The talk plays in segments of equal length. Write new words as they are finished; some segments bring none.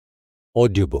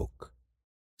Audiobook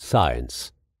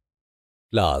Science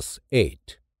Class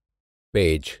 8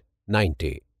 Page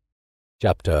 90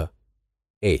 Chapter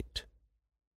 8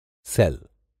 Cell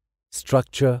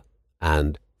Structure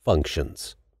and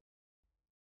Functions.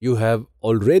 You have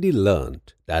already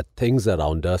learnt that things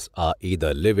around us are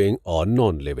either living or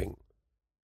non-living.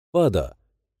 Further,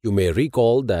 you may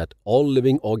recall that all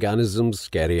living organisms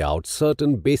carry out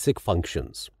certain basic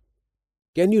functions.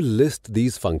 Can you list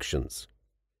these functions?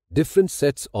 Different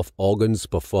sets of organs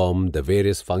perform the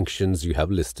various functions you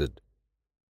have listed.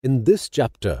 In this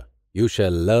chapter, you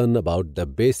shall learn about the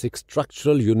basic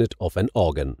structural unit of an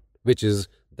organ, which is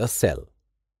the cell.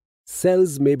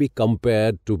 Cells may be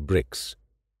compared to bricks.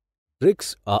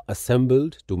 Bricks are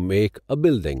assembled to make a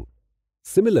building.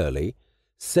 Similarly,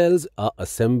 cells are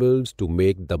assembled to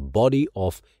make the body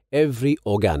of every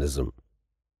organism.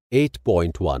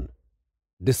 8.1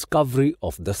 Discovery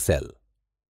of the cell.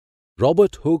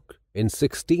 Robert Hooke in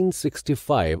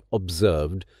 1665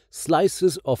 observed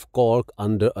slices of cork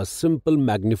under a simple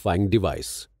magnifying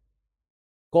device.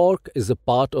 Cork is a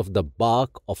part of the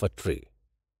bark of a tree.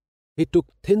 He took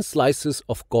thin slices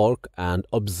of cork and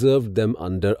observed them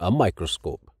under a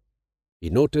microscope. He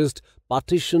noticed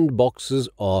partitioned boxes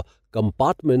or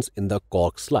compartments in the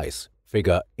cork slice,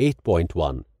 figure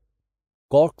 8.1.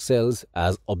 Cork cells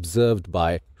as observed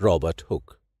by Robert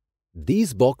Hooke.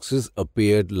 These boxes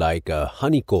appeared like a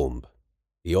honeycomb.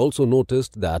 He also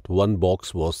noticed that one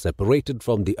box was separated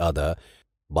from the other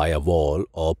by a wall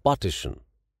or partition.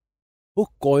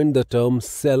 Hooke coined the term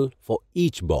cell for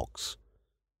each box.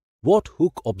 What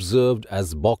Hooke observed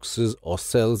as boxes or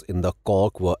cells in the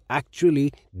cork were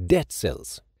actually dead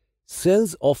cells.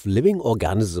 Cells of living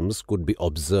organisms could be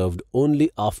observed only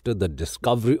after the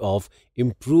discovery of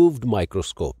improved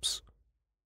microscopes.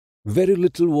 Very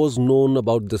little was known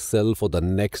about the cell for the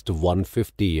next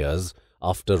 150 years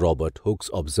after Robert Hooke's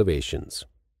observations.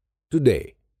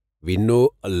 Today, we know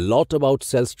a lot about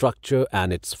cell structure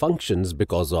and its functions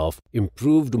because of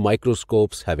improved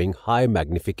microscopes having high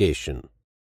magnification.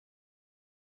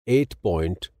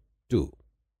 8.2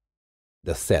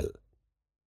 The cell.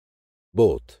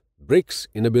 Both bricks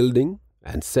in a building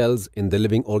and cells in the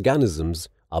living organisms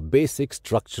are basic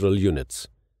structural units.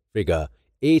 Figure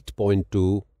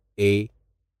 8.2 A,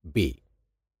 B.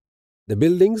 The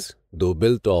buildings, though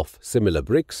built of similar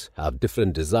bricks, have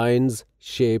different designs,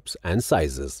 shapes and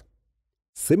sizes.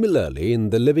 Similarly, in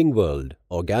the living world,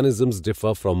 organisms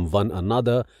differ from one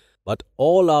another, but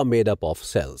all are made up of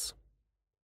cells.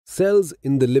 Cells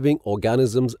in the living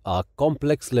organisms are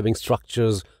complex living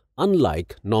structures,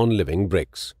 unlike non-living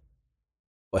bricks.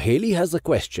 Haley has a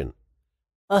question.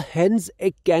 A hen's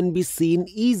egg can be seen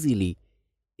easily.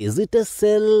 Is it a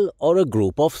cell or a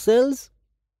group of cells?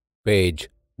 Page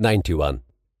 91,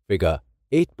 figure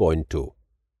 8.2,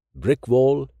 brick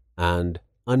wall and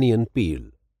onion peel.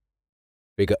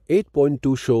 Figure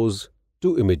 8.2 shows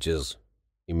two images.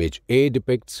 Image A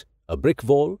depicts a brick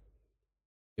wall.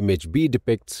 Image B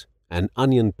depicts an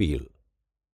onion peel.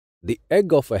 The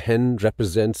egg of a hen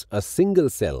represents a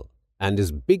single cell and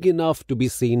is big enough to be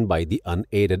seen by the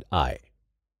unaided eye.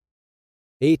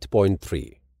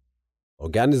 8.3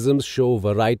 Organisms show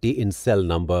variety in cell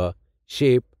number,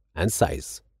 shape and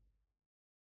size.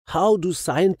 How do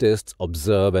scientists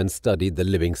observe and study the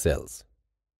living cells?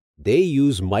 They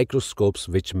use microscopes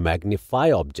which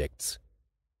magnify objects.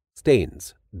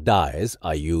 Stains, dyes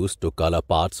are used to color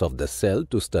parts of the cell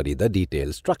to study the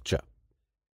detailed structure.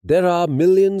 There are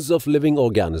millions of living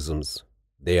organisms.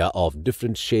 They are of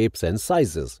different shapes and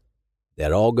sizes.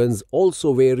 Their organs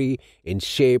also vary in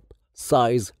shape,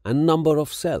 size and number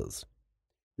of cells.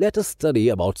 Let us study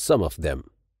about some of them.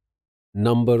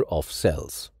 Number of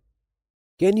cells.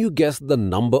 Can you guess the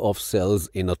number of cells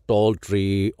in a tall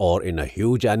tree or in a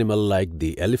huge animal like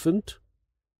the elephant?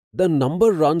 The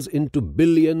number runs into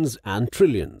billions and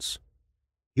trillions.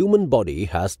 Human body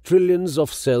has trillions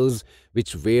of cells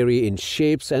which vary in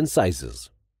shapes and sizes.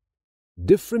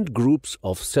 Different groups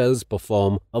of cells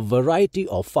perform a variety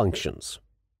of functions.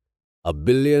 A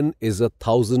billion is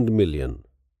 1,000 million.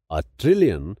 A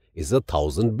trillion is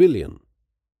 1,000 billion.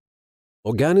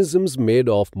 Organisms made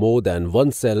of more than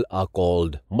one cell are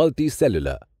called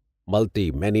multicellular,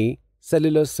 many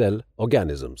cellular cell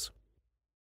organisms.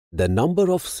 The number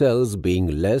of cells being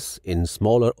less in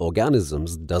smaller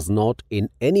organisms does not in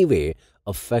any way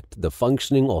affect the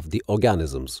functioning of the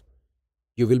organisms.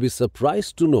 You will be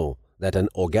surprised to know that an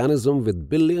organism with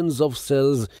billions of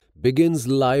cells begins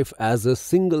life as a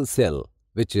single cell,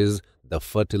 which is the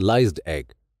fertilized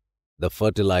egg. The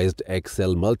fertilized egg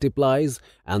cell multiplies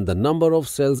and the number of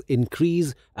cells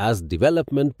increase as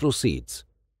development proceeds.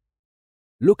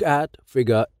 Look at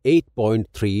figure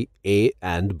 8.3a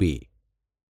and b.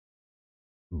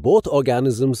 Both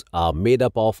organisms are made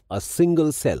up of a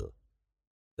single cell.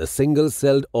 The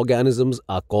single-celled organisms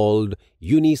are called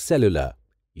unicellular,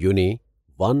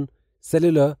 one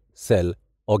cellular cell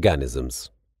organisms.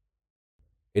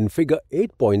 In figure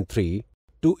 8.3,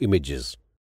 two images.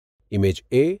 Image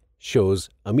A shows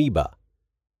amoeba.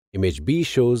 Image B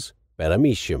shows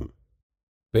paramecium.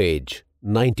 Page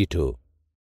 92.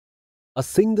 A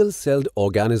single-celled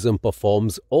organism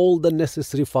performs all the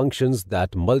necessary functions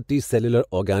that multicellular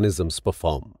organisms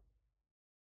perform.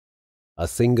 A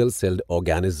single-celled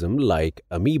organism like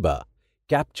amoeba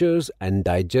captures and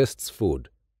digests food,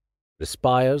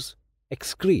 respires,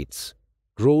 excretes,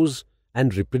 grows,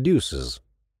 and reproduces.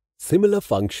 Similar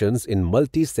functions in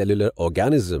multicellular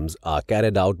organisms are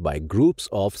carried out by groups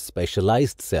of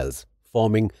specialized cells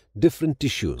forming different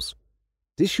tissues.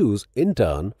 Tissues in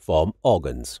turn form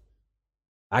organs.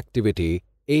 Activity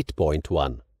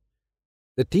 8.1.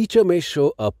 The teacher may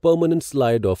show a permanent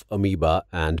slide of amoeba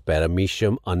and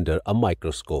paramecium under a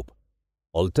microscope.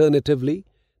 Alternatively,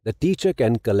 the teacher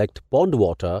can collect pond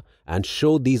water and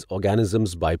show these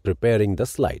organisms by preparing the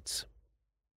slides.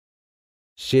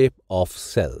 Shape of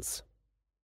cells.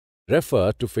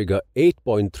 Refer to figure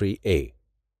 8.3a.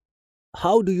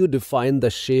 How do you define the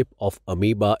shape of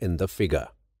amoeba in the figure?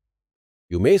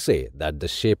 You may say that the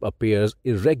shape appears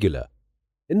irregular.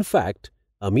 In fact,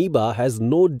 amoeba has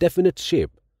no definite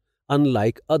shape,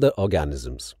 unlike other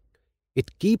organisms.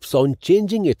 It keeps on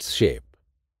changing its shape.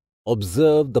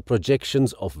 Observe the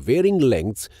projections of varying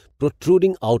lengths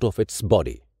protruding out of its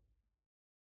body.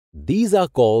 These are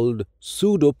called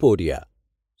pseudopodia,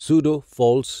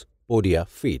 pseudo-false podia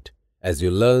feet, as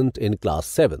you learnt in class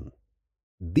 7.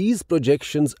 These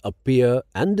projections appear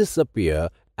and disappear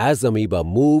as amoeba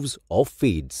moves or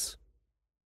feeds.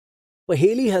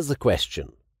 Paheli has a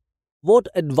question. What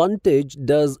advantage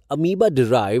does amoeba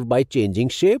derive by changing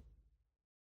shape?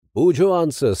 Bujho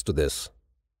answers to this.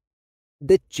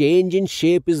 The change in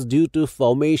shape is due to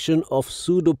formation of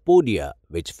pseudopodia,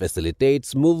 which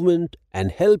facilitates movement and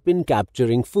help in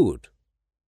capturing food.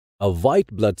 A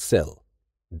white blood cell,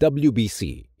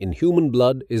 WBC, in human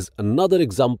blood is another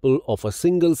example of a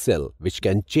single cell which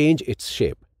can change its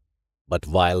shape. But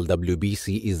while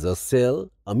WBC is a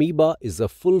cell, amoeba is a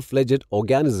full-fledged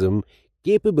organism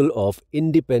capable of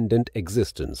independent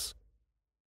existence.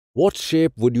 What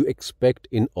shape would you expect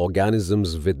in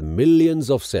organisms with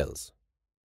millions of cells?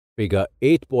 Figure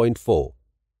 8.4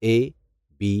 A,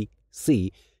 B,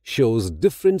 C shows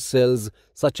different cells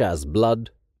such as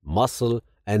blood, muscle,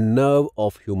 and nerve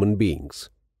of human beings.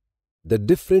 The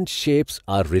different shapes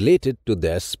are related to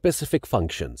their specific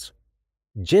functions.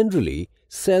 Generally,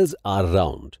 cells are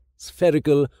round,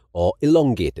 spherical, or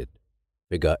elongated.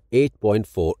 Figure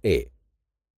 8.4a.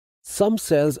 Some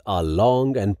cells are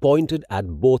long and pointed at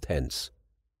both ends.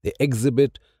 They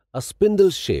exhibit a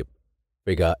spindle shape.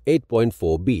 Figure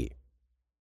 8.4b.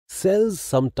 Cells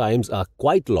sometimes are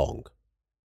quite long.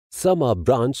 Some are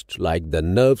branched like the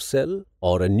nerve cell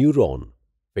or a neuron.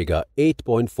 Figure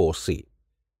 8.4c.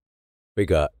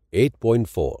 Figure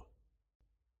 8.4.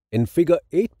 In figure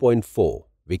 8.4,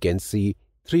 we can see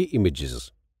three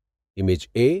images. Image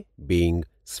A being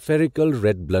spherical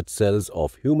red blood cells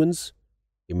of humans,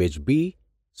 Image B,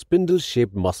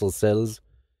 spindle-shaped muscle cells,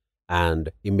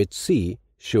 and Image C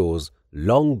shows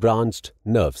long-branched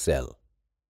nerve cell.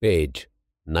 Page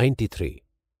 93.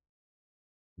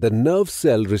 The nerve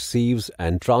cell receives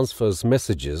and transfers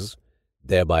messages,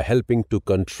 thereby helping to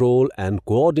control and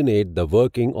coordinate the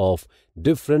working of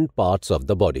different parts of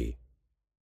the body.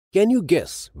 Can you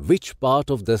guess which part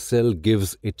of the cell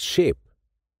gives its shape?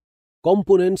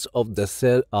 Components of the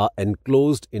cell are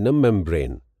enclosed in a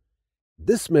membrane.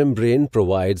 This membrane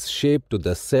provides shape to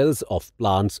the cells of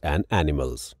plants and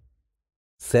animals.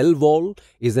 Cell wall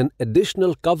is an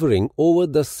additional covering over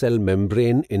the cell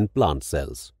membrane in plant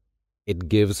cells. It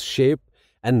gives shape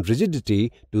and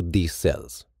rigidity to these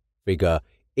cells. Figure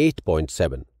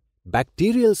 8.7.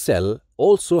 Bacterial cell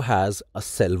also has a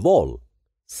cell wall.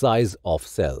 Size of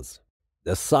cells.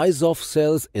 The size of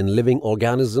cells in living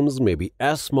organisms may be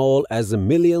as small as a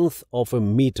millionth of a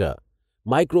meter,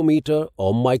 micrometer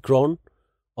or micron,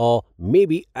 or may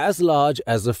be as large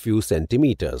as a few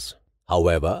centimeters.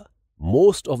 However,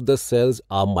 most of the cells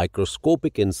are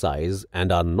microscopic in size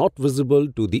and are not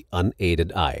visible to the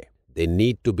unaided eye. They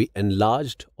need to be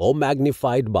enlarged or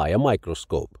magnified by a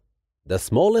microscope. The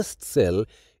smallest cell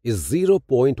is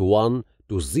 0.1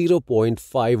 to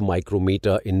 0.5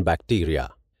 micrometer in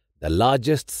bacteria. The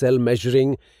largest cell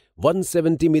measuring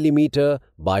 170 mm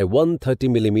by 130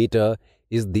 mm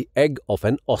is the egg of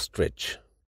an ostrich.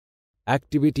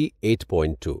 Activity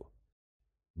 8.2.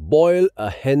 Boil a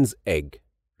hen's egg.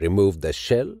 Remove the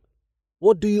shell.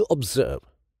 What do you observe?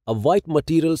 A white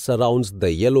material surrounds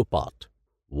the yellow part.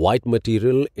 White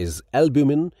material is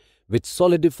albumin, which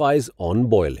solidifies on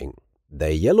boiling.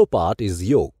 The yellow part is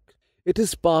yolk. It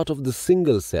is part of the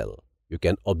single cell. You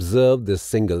can observe this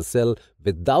single cell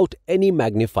without any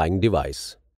magnifying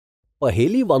device.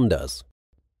 Paheli wonders,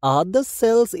 are the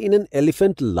cells in an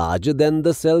elephant larger than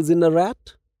the cells in a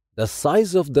rat? The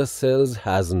size of the cells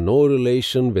has no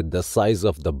relation with the size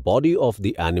of the body of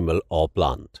the animal or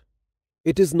plant.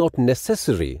 It is not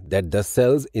necessary that the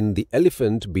cells in the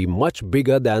elephant be much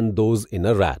bigger than those in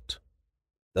a rat.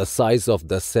 The size of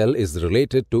the cell is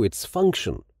related to its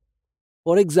function.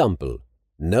 For example,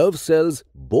 nerve cells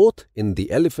both in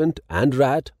the elephant and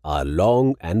rat are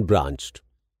long and branched.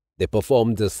 They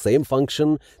perform the same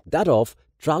function, that of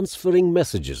transferring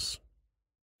messages.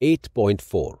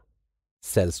 8.4.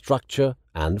 Cell structure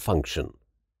and function.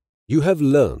 You have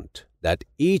learnt that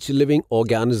each living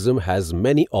organism has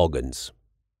many organs.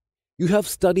 You have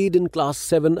studied in class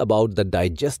 7 about the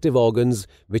digestive organs,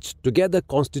 which together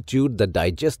constitute the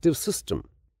digestive system.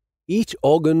 Each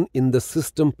organ in the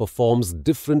system performs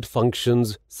different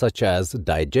functions such as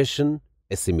digestion,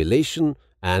 assimilation,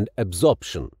 and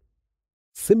absorption.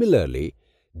 Similarly,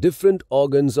 different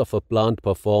organs of a plant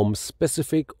perform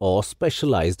specific or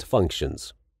specialized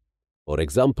functions. For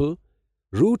example,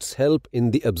 roots help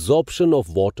in the absorption of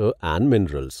water and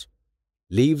minerals.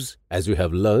 Leaves, as you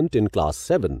have learnt in class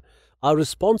 7, are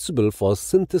responsible for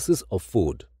synthesis of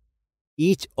food.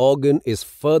 Each organ is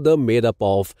further made up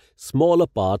of smaller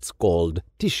parts called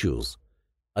tissues.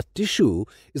 A tissue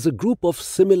is a group of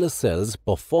similar cells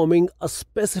performing a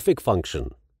specific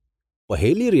function.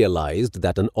 Paheli realized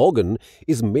that an organ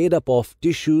is made up of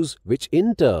tissues which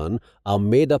in turn are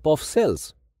made up of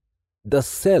cells. The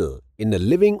cell in a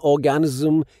living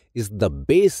organism is the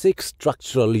basic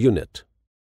structural unit.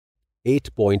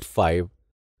 8.5.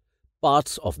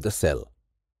 Parts of the cell.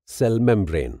 Cell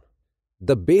membrane.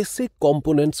 The basic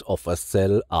components of a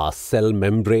cell are cell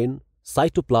membrane,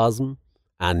 cytoplasm,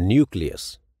 and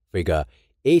nucleus. Figure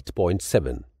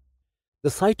 8.7. The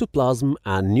cytoplasm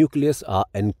and nucleus are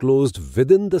enclosed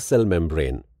within the cell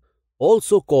membrane,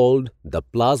 also called the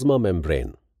plasma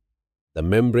membrane. The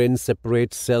membrane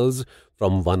separates cells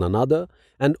from one another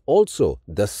and also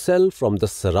the cell from the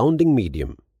surrounding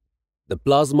medium. The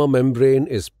plasma membrane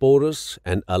is porous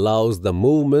and allows the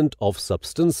movement of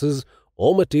substances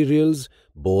or materials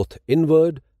both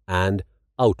inward and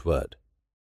outward.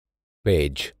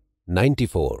 Page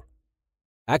 94.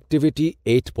 Activity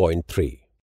 8.3.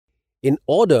 In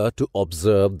order to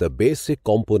observe the basic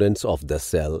components of the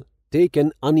cell, take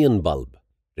an onion bulb.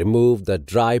 Remove the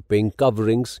dry pink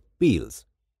coverings, peels.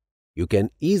 You can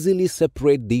easily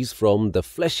separate these from the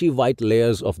fleshy white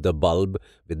layers of the bulb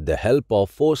with the help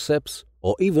of forceps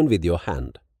or even with your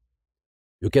hand.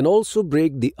 You can also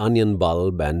break the onion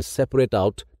bulb and separate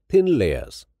out thin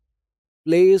layers.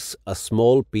 Place a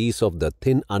small piece of the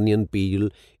thin onion peel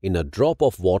in a drop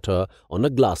of water on a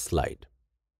glass slide.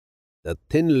 The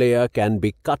thin layer can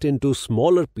be cut into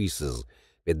smaller pieces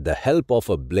with the help of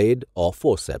a blade or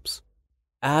forceps.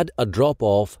 Add a drop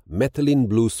of methylene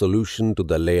blue solution to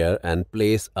the layer and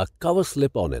place a cover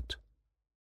slip on it.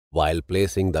 While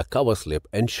placing the cover slip,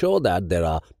 ensure that there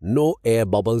are no air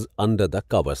bubbles under the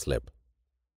cover slip.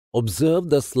 Observe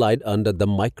the slide under the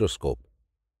microscope.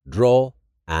 Draw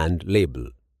and label.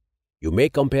 You may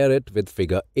compare it with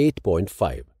figure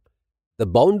 8.5. The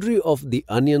boundary of the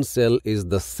onion cell is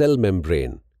the cell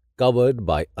membrane, covered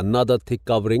by another thick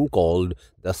covering called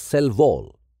the cell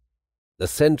wall. The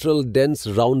central dense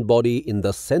round body in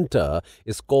the center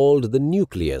is called the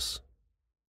nucleus.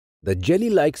 The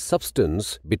jelly-like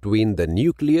substance between the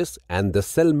nucleus and the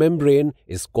cell membrane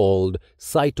is called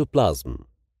cytoplasm.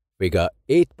 Figure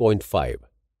 8.5.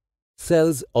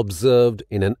 Cells observed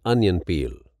in an onion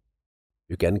peel.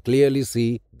 You can clearly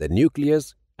see the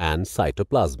nucleus and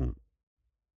cytoplasm.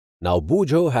 Now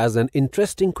Bujo has an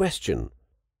interesting question.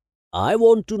 I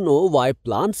want to know why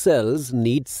plant cells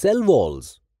need cell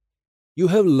walls. You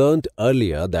have learnt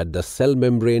earlier that the cell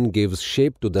membrane gives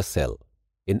shape to the cell.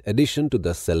 In addition to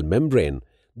the cell membrane,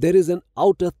 there is an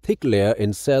outer thick layer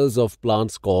in cells of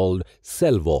plants called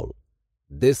cell wall.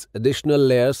 This additional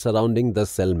layer surrounding the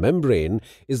cell membrane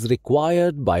is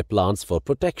required by plants for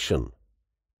protection.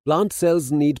 Plant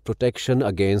cells need protection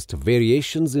against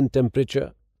variations in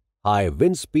temperature, high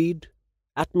wind speed,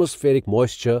 atmospheric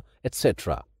moisture,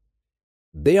 etc.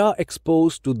 They are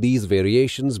exposed to these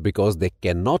variations because they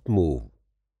cannot move.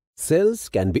 Cells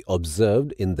can be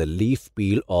observed in the leaf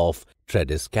peel of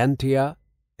Tradescantia,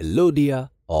 Elodea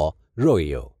or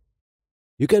Roeo.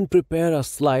 You can prepare a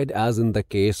slide as in the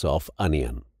case of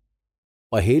onion.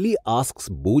 Paheli asks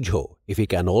Bujho if he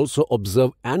can also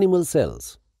observe animal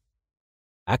cells.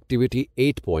 Activity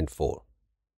 8.4.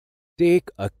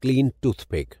 Take a clean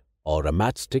toothpick or a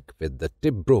matchstick with the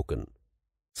tip broken.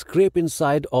 Scrape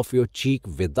inside of your cheek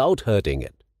without hurting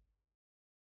it.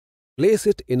 Place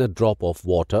it in a drop of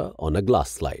water on a glass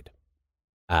slide.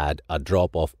 Add a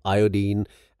drop of iodine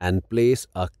and place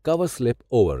a cover slip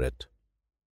over it.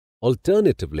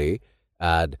 Alternatively,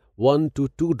 add 1 to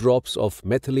 2 drops of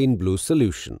methylene blue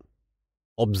solution.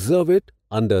 Observe it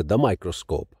under the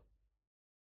microscope.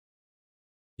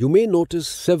 You may notice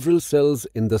several cells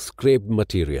in the scraped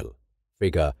material.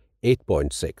 Figure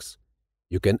 8.6.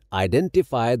 You can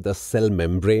identify the cell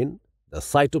membrane, the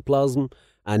cytoplasm,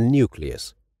 and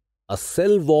nucleus. A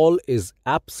cell wall is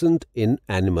absent in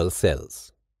animal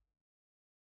cells.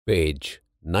 Page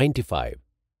 95.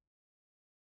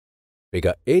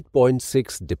 Figure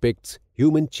 8.6 depicts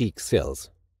human cheek cells.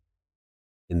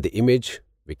 In the image,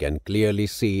 we can clearly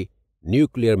see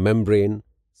nuclear membrane,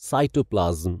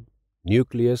 cytoplasm,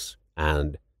 nucleus,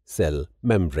 and cell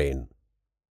membrane.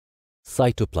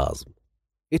 Cytoplasm.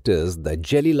 It is the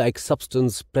jelly-like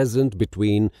substance present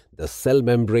between the cell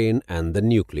membrane and the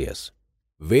nucleus.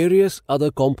 Various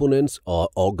other components or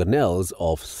organelles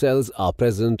of cells are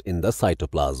present in the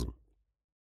cytoplasm.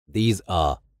 These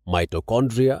are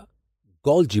mitochondria,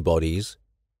 Golgi bodies,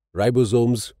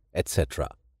 ribosomes, etc.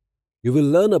 You will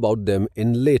learn about them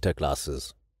in later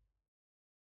classes.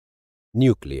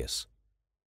 Nucleus.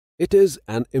 It is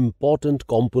an important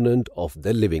component of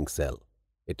the living cell.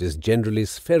 It is generally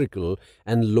spherical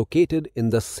and located in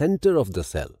the center of the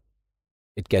cell.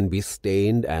 It can be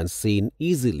stained and seen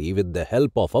easily with the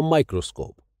help of a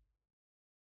microscope.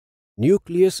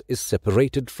 Nucleus is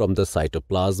separated from the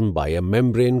cytoplasm by a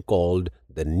membrane called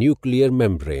the nuclear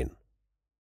membrane.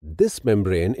 This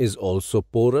membrane is also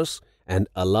porous and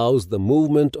allows the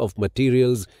movement of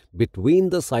materials between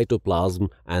the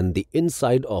cytoplasm and the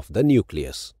inside of the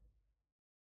nucleus.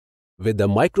 With a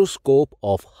microscope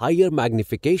of higher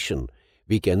magnification,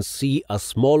 we can see a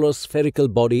smaller spherical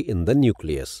body in the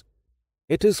nucleus.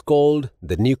 It is called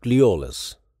the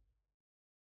nucleolus.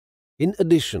 In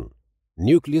addition,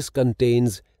 nucleus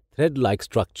contains thread-like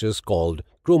structures called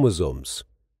chromosomes.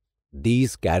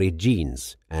 These carry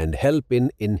genes and help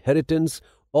in inheritance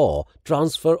or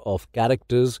transfer of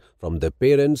characters from the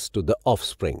parents to the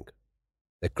offspring.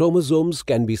 The chromosomes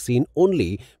can be seen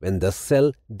only when the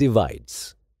cell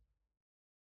divides.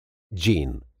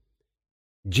 Gene.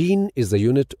 Gene is a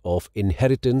unit of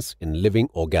inheritance in living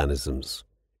organisms.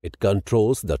 It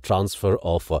controls the transfer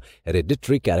of a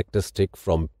hereditary characteristic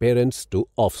from parents to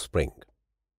offspring.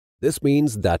 This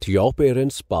means that your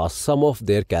parents pass some of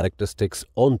their characteristics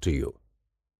on to you.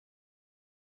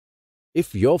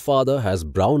 If your father has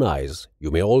brown eyes, you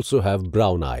may also have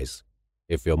brown eyes.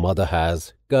 If your mother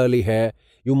has curly hair,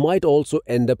 you might also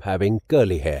end up having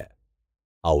curly hair.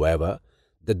 However,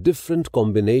 the different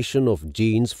combination of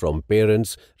genes from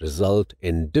parents result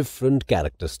in different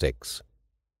characteristics.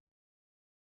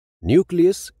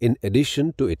 Nucleus, in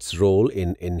addition to its role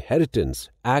in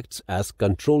inheritance, acts as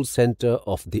control center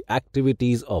of the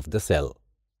activities of the cell.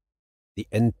 The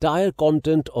entire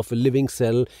content of a living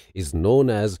cell is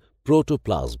known as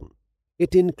protoplasm.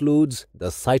 It includes the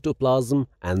cytoplasm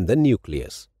and the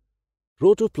nucleus.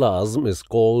 Protoplasm is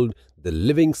called the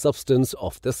living substance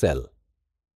of the cell.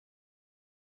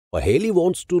 Paheli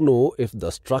wants to know if the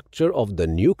structure of the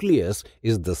nucleus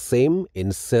is the same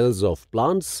in cells of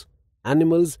plants,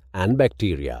 animals, and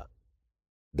bacteria.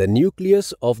 The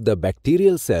nucleus of the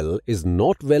bacterial cell is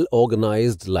not well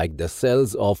organized like the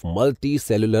cells of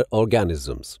multicellular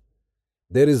organisms.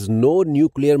 There is no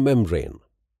nuclear membrane.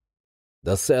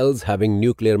 The cells having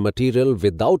nuclear material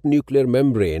without nuclear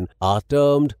membrane are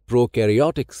termed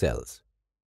prokaryotic cells.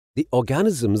 The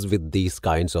organisms with these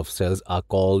kinds of cells are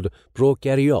called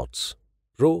prokaryotes.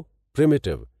 Pro,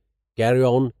 primitive,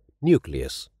 karyon,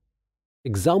 nucleus.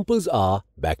 Examples are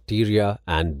bacteria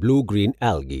and blue-green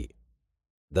algae.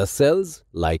 The cells,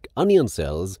 like onion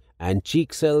cells and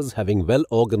cheek cells having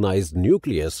well-organized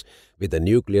nucleus with a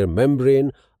nuclear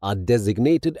membrane, are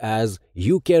designated as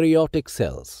eukaryotic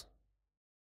cells.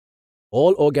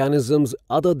 All organisms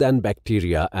other than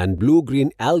bacteria and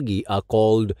blue-green algae are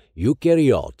called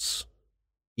eukaryotes.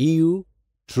 EU,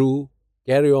 true,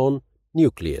 karyon,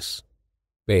 nucleus.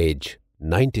 Page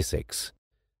 96.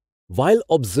 While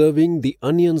observing the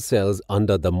onion cells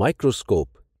under the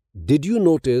microscope, did you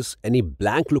notice any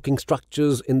blank-looking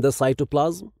structures in the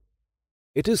cytoplasm?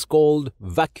 It is called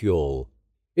vacuole.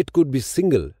 It could be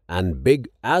single and big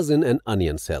as in an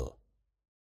onion cell.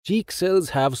 Cheek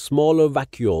cells have smaller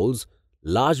vacuoles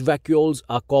Large vacuoles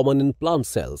are common in plant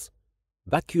cells.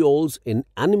 Vacuoles in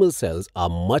animal cells are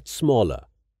much smaller.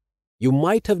 You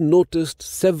might have noticed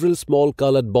several small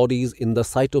colored bodies in the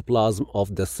cytoplasm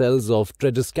of the cells of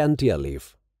Tradescantia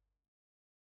leaf.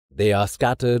 They are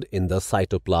scattered in the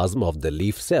cytoplasm of the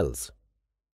leaf cells.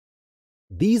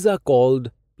 These are called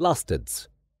plastids.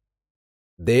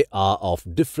 They are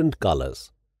of different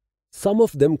colors. Some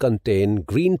of them contain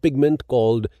green pigment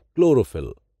called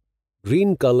chlorophyll.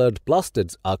 Green-colored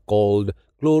plastids are called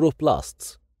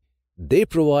chloroplasts. They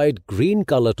provide green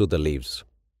color to the leaves.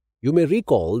 You may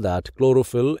recall that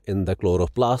chlorophyll in the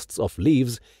chloroplasts of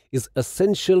leaves is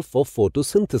essential for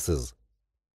photosynthesis.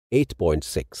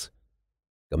 8.6.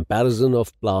 Comparison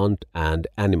of plant and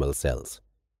animal cells.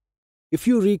 If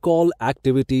you recall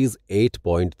activities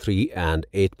 8.3 and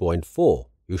 8.4,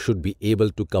 you should be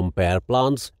able to compare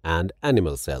plants and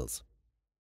animal cells.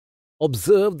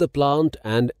 Observe the plant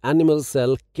and animal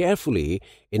cell carefully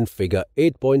in figure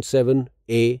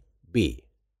 8.7a-b.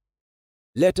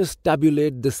 Let us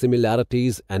tabulate the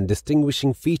similarities and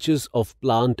distinguishing features of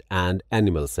plant and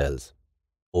animal cells.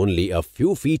 Only a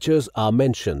few features are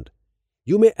mentioned.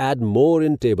 You may add more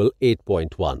in table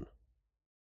 8.1.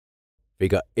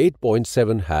 Figure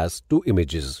 8.7 has two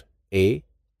images, A.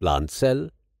 Plant cell,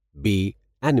 B.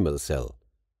 Animal cell.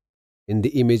 In the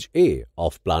image A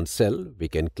of plant cell, we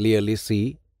can clearly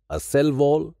see a cell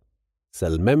wall,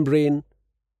 cell membrane,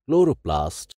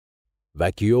 chloroplast,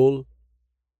 vacuole,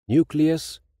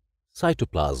 nucleus,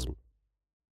 cytoplasm.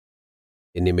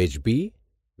 In image B,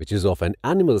 which is of an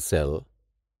animal cell,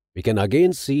 we can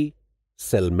again see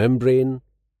cell membrane,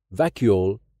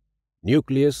 vacuole,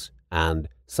 nucleus and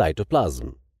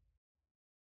cytoplasm.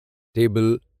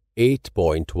 Table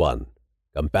 8.1.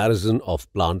 Comparison of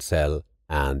plant cell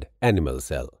and animal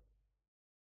cell.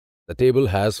 The table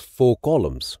has 4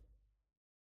 columns.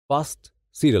 First,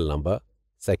 serial number.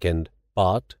 Second,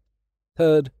 part.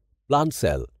 Third, plant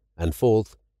cell. And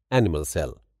fourth, animal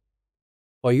cell.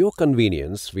 For your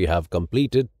convenience, we have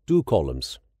completed 2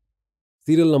 columns.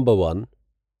 Serial number 1,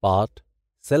 part,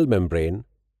 cell membrane,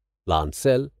 plant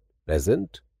cell,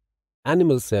 present,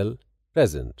 animal cell,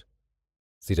 present.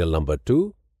 Serial number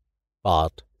 2,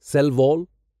 part, cell wall,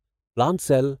 plant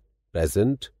cell,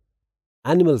 present,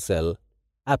 animal cell,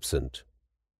 absent.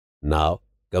 Now,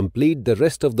 complete the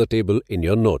rest of the table in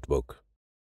your notebook.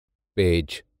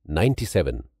 Page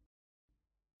 97.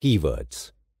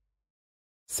 Keywords: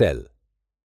 cell,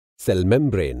 cell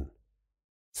membrane,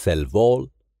 cell wall,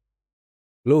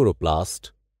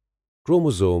 chloroplast,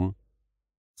 chromosome,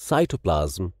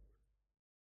 cytoplasm,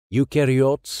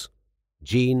 eukaryotes,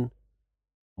 gene,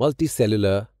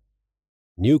 multicellular,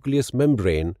 nucleus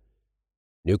membrane,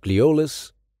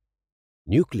 nucleolus,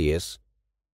 nucleus,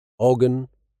 organ,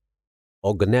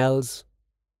 organelles,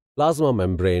 plasma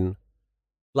membrane,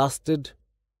 plastid,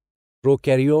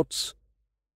 prokaryotes,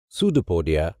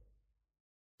 pseudopodia,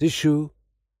 tissue,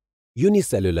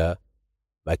 unicellular,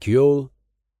 vacuole,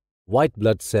 white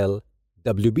blood cell,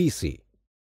 WBC.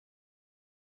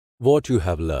 What you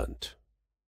have learnt.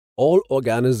 All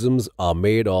organisms are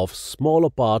made of smaller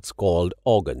parts called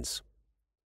organs.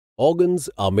 Organs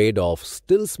are made of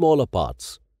still smaller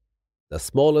parts. The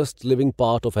smallest living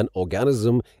part of an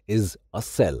organism is a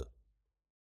cell.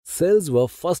 Cells were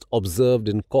first observed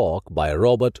in Cork by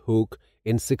Robert Hooke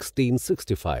in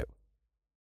 1665.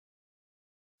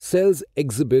 Cells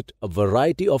exhibit a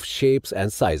variety of shapes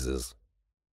and sizes.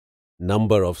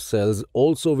 Number of cells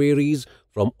also varies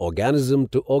from organism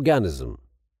to organism.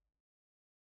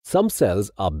 Some cells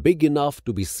are big enough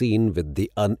to be seen with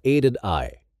the unaided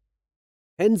eye.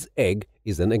 Hen's egg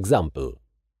is an example.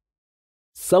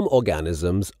 Some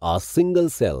organisms are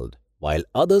single-celled, while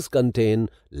others contain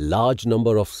large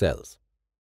number of cells.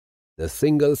 The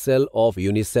single cell of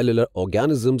unicellular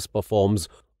organisms performs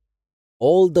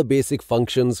all the basic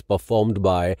functions performed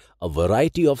by a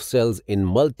variety of cells in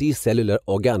multicellular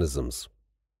organisms.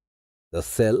 The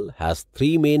cell has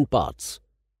 3 main parts.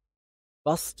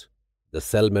 First, the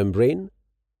cell membrane.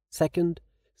 Second,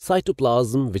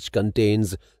 cytoplasm, which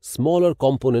contains smaller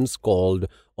components called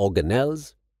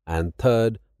organelles. And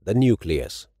third, the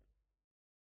nucleus.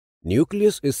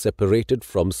 Nucleus is separated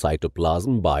from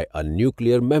cytoplasm by a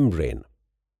nuclear membrane.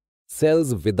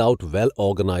 Cells without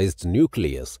well-organized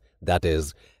nucleus, that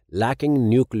is, lacking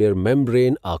nuclear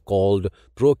membrane, are called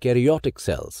prokaryotic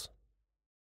cells.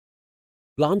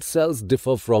 Plant cells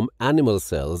differ from animal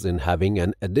cells in having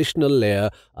an additional layer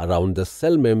around the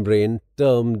cell membrane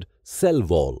termed cell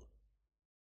wall.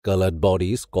 Colored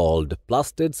bodies called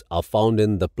plastids are found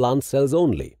in the plant cells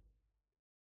only.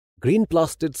 Green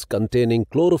plastids containing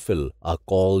chlorophyll are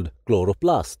called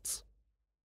chloroplasts.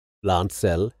 Plant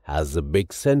cell has a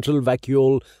big central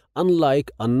vacuole,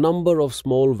 unlike a number of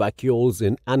small vacuoles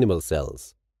in animal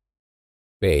cells.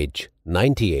 Page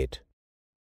 98.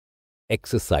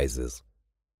 Exercises.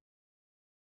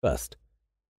 First,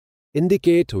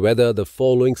 indicate whether the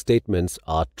following statements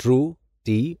are true,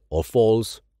 T, or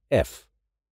false, F.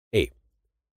 A.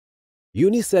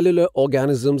 Unicellular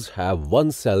organisms have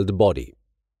one-celled body.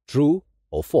 True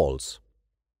or false?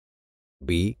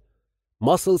 B.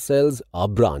 Muscle cells are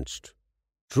branched.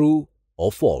 True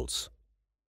or false?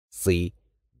 C.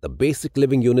 The basic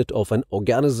living unit of an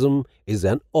organism is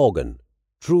an organ.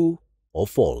 True or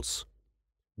false?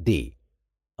 D.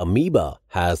 Amoeba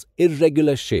has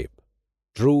irregular shape.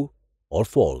 True or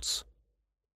false?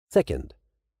 Second,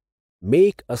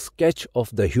 make a sketch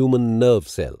of the human nerve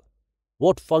cell.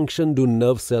 What function do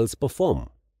nerve cells perform?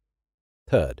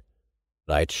 Third,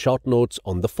 write short notes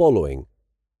on the following.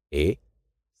 A.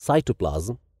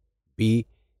 Cytoplasm. B.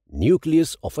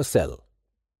 Nucleus of a cell.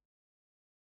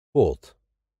 Fourth,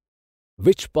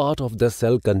 which part of the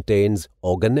cell contains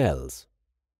organelles?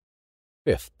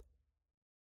 Fifth,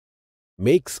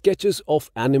 make sketches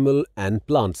of animal and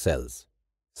plant cells.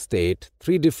 State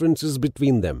 3 differences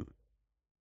between them.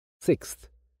 Sixth,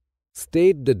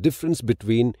 state the difference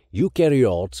between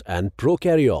eukaryotes and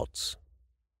prokaryotes.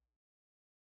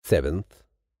 Seventh,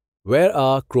 where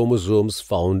are chromosomes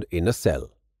found in a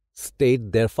cell?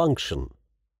 State their function.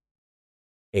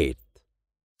 Eighth,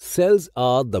 cells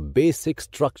are the basic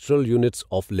structural units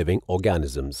of living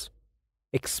organisms.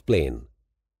 Explain.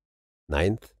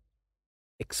 Ninth,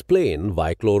 explain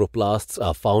why chloroplasts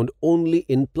are found only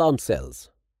in plant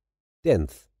cells.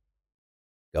 10th,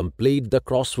 complete the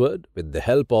crossword with the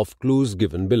help of clues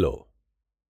given below.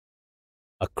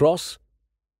 Across.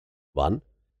 1.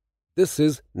 This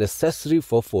is necessary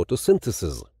for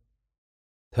photosynthesis.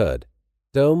 Third,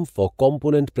 term for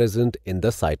component present in the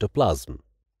cytoplasm.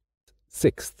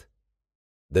 6th,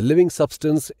 the living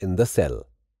substance in the cell.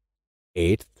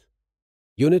 8th,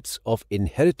 units of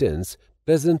inheritance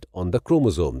present on the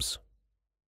chromosomes.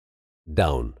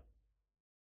 Down.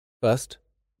 First,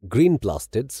 green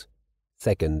plastids.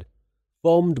 Second,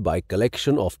 formed by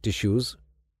collection of tissues.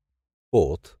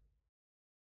 Fourth,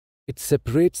 it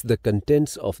separates the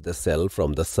contents of the cell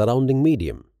from the surrounding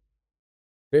medium.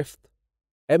 Fifth,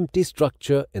 empty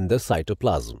structure in the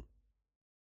cytoplasm.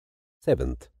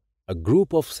 Seventh, a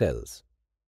group of cells.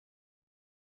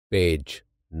 Page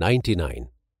 99.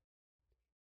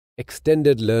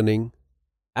 Extended learning,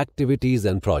 activities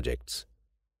and projects.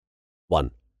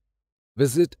 1.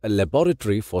 Visit a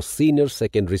laboratory for senior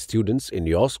secondary students in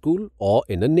your school or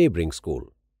in a neighboring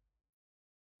school.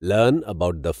 Learn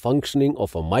about the functioning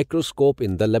of a microscope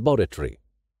in the laboratory.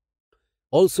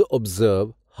 Also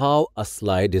observe how a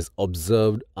slide is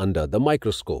observed under the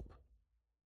microscope.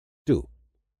 2.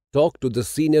 Talk to the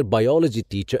senior biology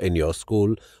teacher in your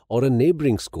school or a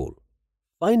neighboring school.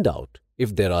 Find out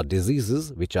if there are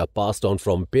diseases which are passed on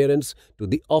from parents to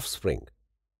the offspring.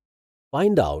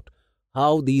 Find out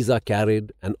how these are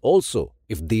carried and also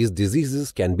if these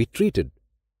diseases can be treated.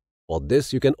 For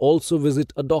this, you can also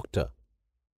visit a doctor.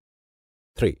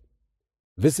 3.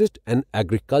 Visit an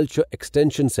agriculture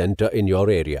extension center in your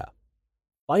area.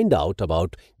 Find out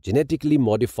about genetically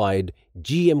modified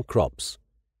GM crops.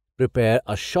 Prepare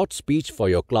a short speech for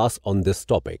your class on this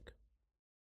topic.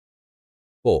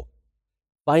 4.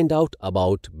 Find out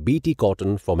about BT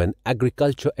cotton from an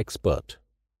agriculture expert.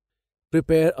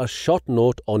 Prepare a short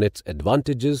note on its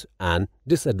advantages and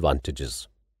disadvantages.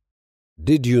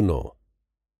 Did you know?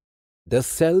 The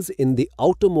cells in the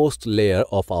outermost layer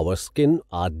of our skin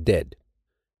are dead.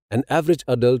 An average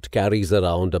adult carries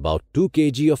around about 2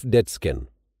 kg of dead skin.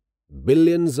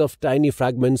 Billions of tiny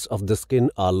fragments of the skin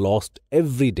are lost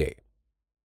every day.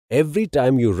 Every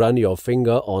time you run your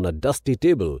finger on a dusty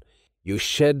table, you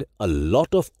shed a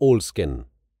lot of old skin.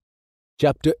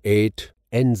 Chapter 8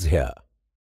 ends here.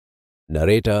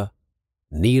 Narrator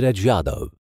Neeraj Yadav.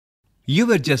 You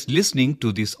were just listening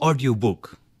to this audio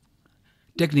book.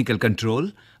 Technical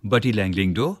control, Bati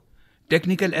Langlingdo.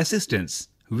 Technical assistance,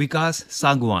 Vikas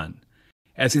Sagwan.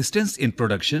 Assistance in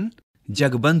production,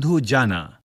 Jagbandhu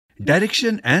Jana.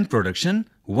 Direction and production,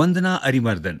 Vandana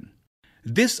Arimardan.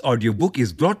 This audiobook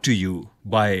is brought to you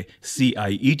by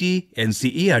CIET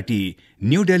NCERT,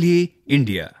 New Delhi,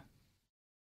 India.